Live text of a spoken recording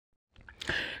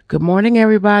Good morning,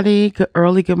 everybody.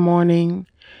 Good morning.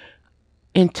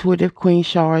 Intuitive Queen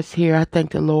Shar is here. I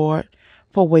thank the Lord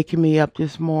for waking me up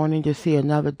this morning to see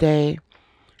another day.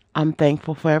 I'm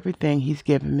thankful for everything He's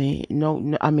given me.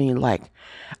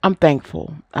 I'm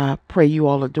thankful. I pray you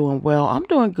all are doing well. I'm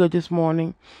doing good this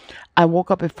morning. I woke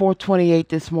up at 4:28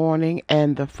 this morning,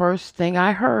 and the first thing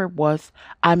I heard was,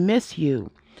 "I miss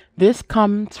you." This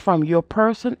comes from your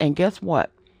person, and guess what?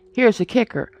 Here's the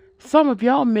kicker. Some of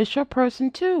y'all miss your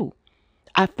person too.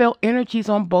 I felt energies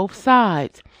on both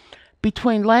sides.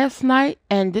 Between last night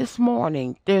and this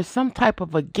morning, there's some type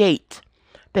of a gate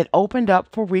that opened up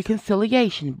for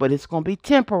reconciliation, but it's going to be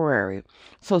temporary.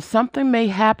 So something may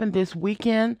happen this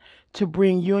weekend to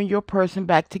bring you and your person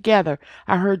back together.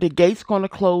 I heard the gate's going to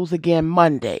close again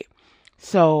Monday.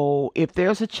 So if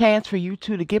there's a chance for you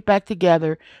two to get back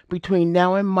together between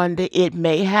now and Monday, it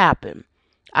may happen.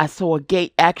 I saw a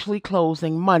gate actually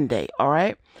closing Monday, all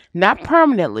right? Not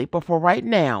permanently, but for right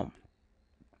now.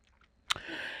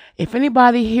 If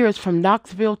anybody here is from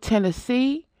Knoxville,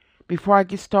 Tennessee, before I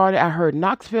get started, I heard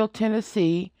Knoxville,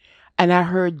 Tennessee, and I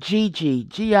heard Gigi,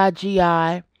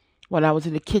 Gigi, when I was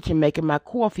in the kitchen making my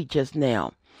coffee just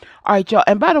now. All right, y'all.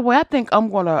 And by the way, I think I'm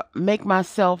going to make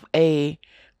myself a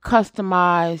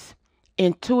customized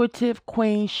Intuitive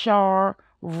Queen Shar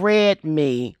Red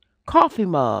Me coffee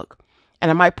mug. And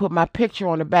I might put my picture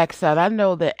on the backside. I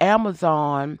know that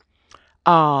Amazon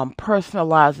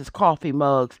personalizes coffee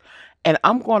mugs. And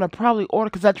I'm going to probably order,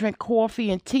 because I drink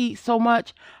coffee and tea so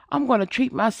much, I'm going to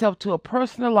treat myself to a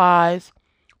personalized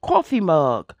coffee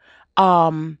mug.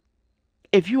 Um,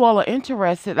 if you all are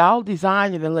interested, I'll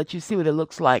design it and let you see what it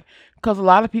looks like. Because a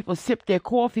lot of people sip their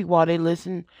coffee while they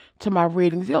listen to my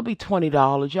readings. It'll be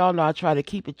 $20. Y'all know I try to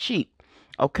keep it cheap.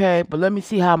 Okay, but let me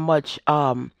see how much.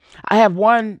 I have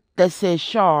one that says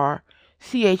Char,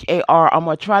 Char. I'm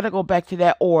going to try to go back to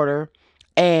that order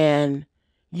and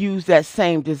use that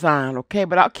same design, okay?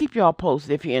 But I'll keep y'all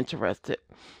posted if you're interested.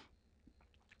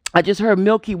 I just heard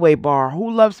Milky Way bar.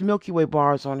 Who loves Milky Way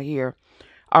bars on here?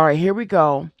 All right, here we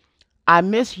go. I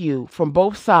miss you from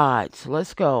both sides.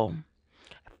 Let's go.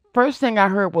 First thing I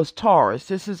heard was Taurus.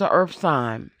 This is an earth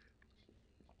sign.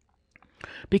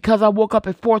 Because I woke up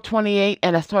at 4:28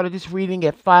 and I started this reading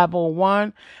at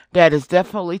 5:01, that is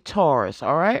definitely Taurus,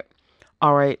 all right?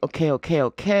 All right,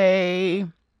 okay.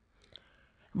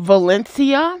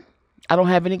 Valencia. I don't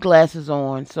have any glasses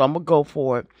on, so I'm going to go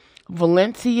for it.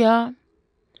 Valencia,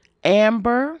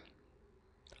 Amber,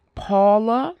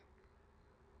 Paula.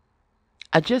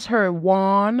 I just heard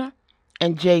Juan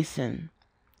and Jason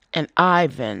and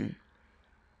Ivan.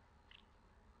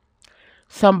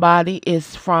 Somebody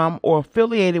is from or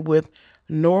affiliated with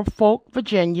Norfolk,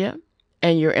 Virginia,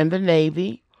 and you're in the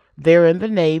Navy. They're in the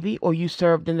Navy, or you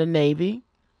served in the Navy.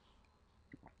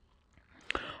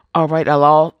 All right, I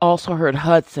also heard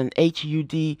Hudson,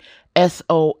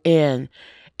 Hudson.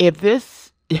 If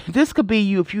this could be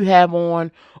you if you have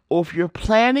on, or if you're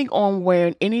planning on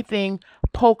wearing anything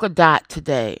polka dot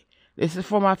today. This is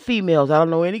for my females. I don't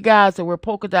know any guys that wear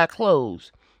polka dot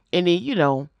clothes. Any,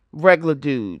 regular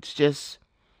dudes, just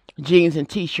jeans and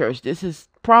t-shirts. This is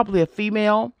probably a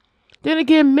female. Then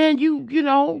again, men,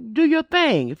 do your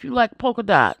thing if you like polka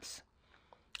dots.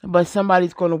 But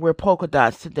somebody's going to wear polka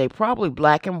dots today, probably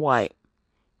black and white.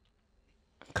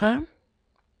 Okay?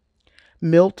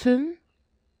 Milton,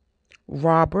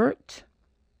 Robert,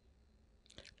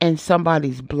 and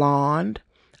somebody's blonde.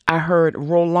 I heard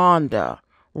Rolanda,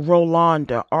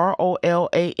 Rolanda.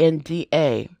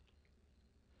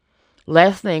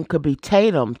 Last name could be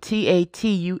Tatum,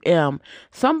 Tatum.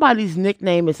 Somebody's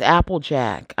nickname is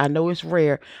Applejack. I know it's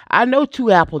rare. I know two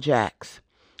Applejacks.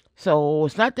 So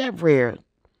it's not that rare.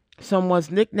 Someone's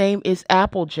nickname is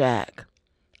Applejack.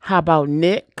 How about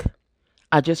Nick?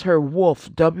 I just heard Wolf,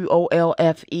 Wolfe,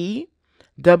 Wolfe,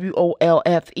 and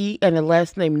the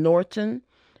last name Norton,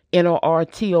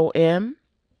 Norton.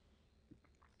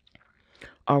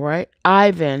 All right.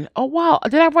 Ivan. Oh, wow.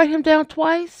 Did I write him down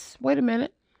twice? Wait a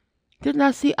minute. Didn't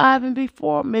I see Ivan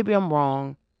before? Maybe I'm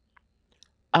wrong.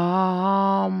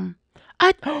 I,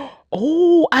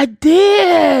 oh, I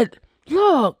did.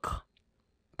 Look,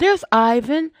 there's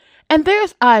Ivan and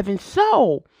there's Ivan.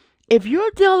 So if you're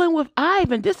dealing with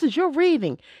Ivan, this is your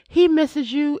reading. He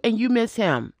misses you and you miss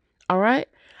him. All right.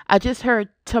 I just heard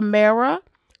Tamara,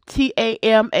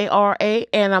 Tamara,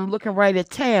 and I'm looking right at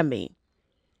Tammy.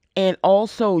 And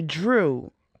also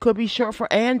Drew. Could be short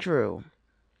for Andrew.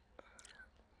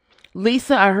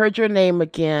 Lisa, I heard your name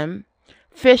again.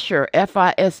 Fisher,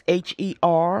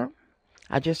 Fisher.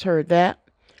 I just heard that.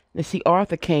 Let's see,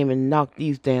 Arthur came and knocked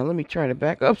these down. Let me turn it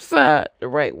back upside the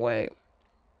right way.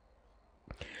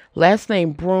 Last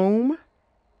name Broom.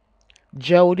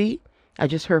 Jody. I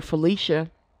just heard Felicia.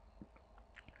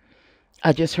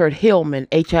 I just heard Hillman,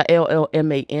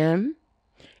 Hillman.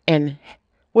 And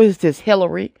what is this,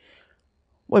 Hillary?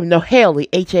 Wait, no, Haley,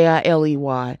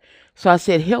 Hailey. So I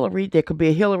said Hillary. There could be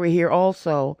a Hillary here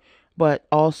also, but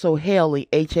also Haley,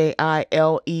 Hailey.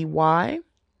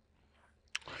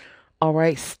 All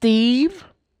right, Steve.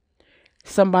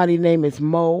 Somebody name is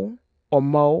Mo or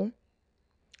Mo.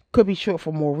 Could be short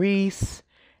for Maurice,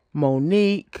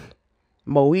 Monique,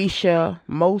 Moesha,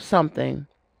 Mo something.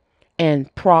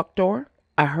 And Proctor.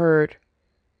 I heard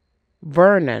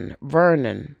Vernon,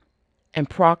 and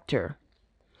Proctor.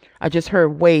 I just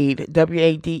heard Wade,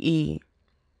 Wade.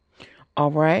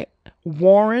 All right.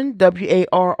 Warren,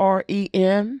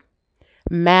 Warren.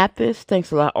 Mathis.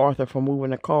 Thanks a lot, Arthur, for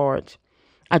moving the cards.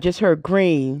 I just heard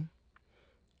Green,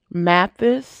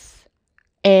 Mathis,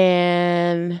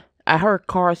 and I heard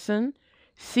Carson,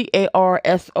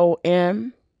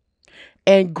 Carson,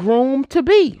 and groom to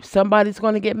be. Somebody's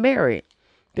going to get married.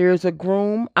 There's a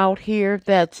groom out here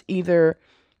that's either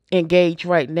engaged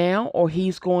right now or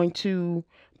he's going to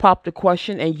pop the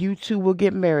question and you two will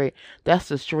get married. That's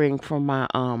the string from my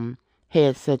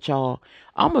headset, y'all.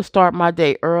 I'm gonna start my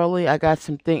day early. I got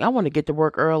some things. I want to get to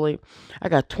work early. I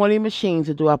got 20 machines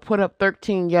to do. I put up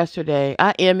 13 yesterday.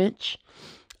 I image.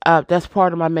 That's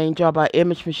part of my main job. I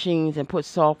image machines and put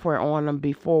software on them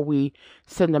before we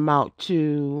send them out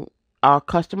to our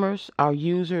customers, our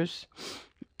users.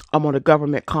 I'm on a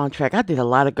government contract. I did a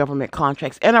lot of government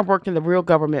contracts, and I worked in the real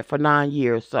government for 9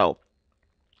 years. So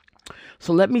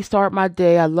let me start my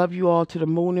day. I love you all to the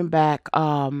moon and back.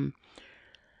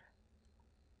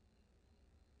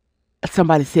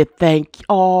 Somebody said thank you.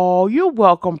 Oh, you're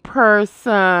welcome,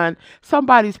 person.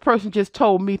 Somebody's person just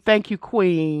told me thank you,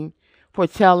 Queen, for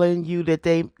telling you that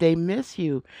they miss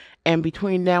you. And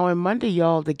between now and Monday,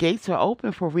 y'all, the gates are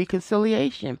open for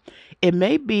reconciliation. It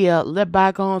may be a let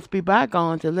bygones be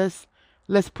bygones, and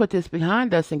let's put this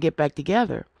behind us and get back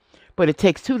together. But it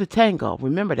takes two to tango.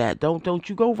 Remember that. Don't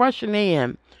you go rushing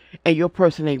in, and your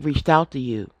person ain't reached out to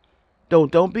you.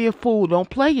 Don't be a fool. Don't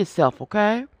play yourself,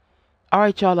 okay? All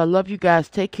right, y'all. I love you guys.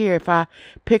 Take care. If I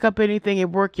pick up anything at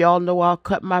work, y'all know I'll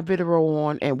cut my video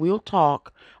on and we'll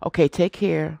talk. Okay, take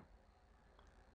care.